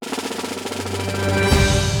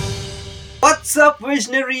What's up,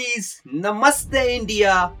 visionaries? Namaste,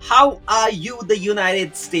 India. How are you, the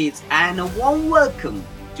United States? And a warm welcome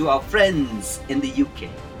to our friends in the UK.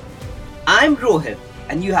 I'm Rohit,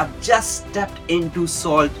 and you have just stepped into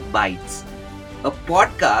Salt Bytes, a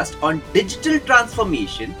podcast on digital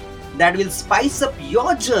transformation that will spice up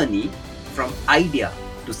your journey from idea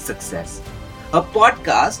to success. A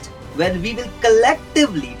podcast where we will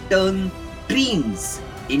collectively turn dreams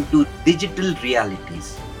into digital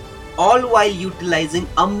realities, all while utilizing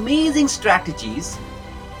amazing strategies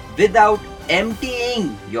without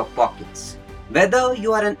emptying your pockets. Whether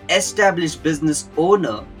you are an established business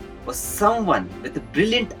owner or someone with a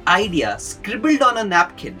brilliant idea scribbled on a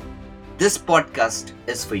napkin, this podcast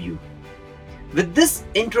is for you. With this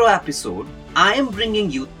intro episode, I am bringing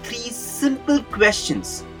you 3 simple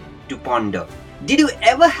questions to ponder. Did you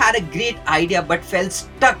ever had a great idea but felt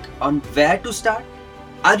stuck on where to start?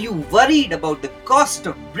 Are you worried about the cost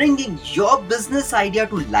of bringing your business idea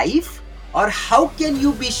to life? Or how can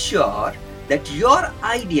you be sure that your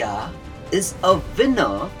idea is a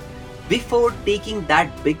winner before taking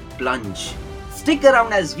that big plunge? Stick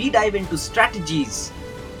around as we dive into strategies,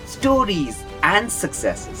 stories, and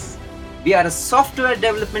successes. We are a software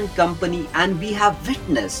development company and we have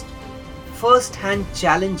witnessed first-hand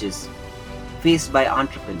challenges faced by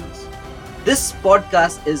entrepreneurs. This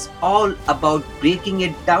podcast is all about breaking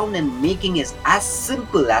it down and making it as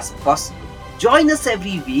simple as possible. Join us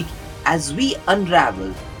every week as we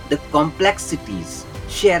unravel the complexities,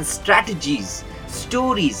 share strategies,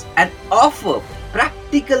 stories, and offer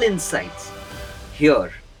practical insights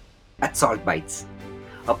here at Salt Bytes,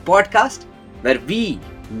 a podcast where we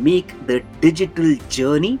make the digital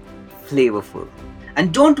journey flavorful.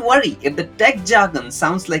 And don't worry if the tech jargon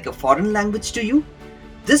sounds like a foreign language to you.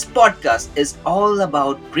 This podcast is all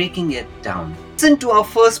about breaking it down. Listen to our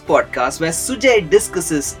first podcast where Sujay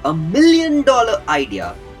discusses $1 million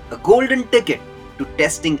idea, a golden ticket to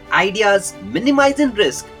testing ideas, minimizing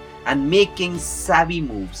risk, and making savvy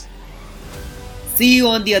moves. See you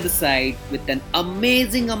on the other side with an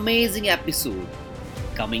amazing episode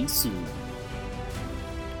coming soon.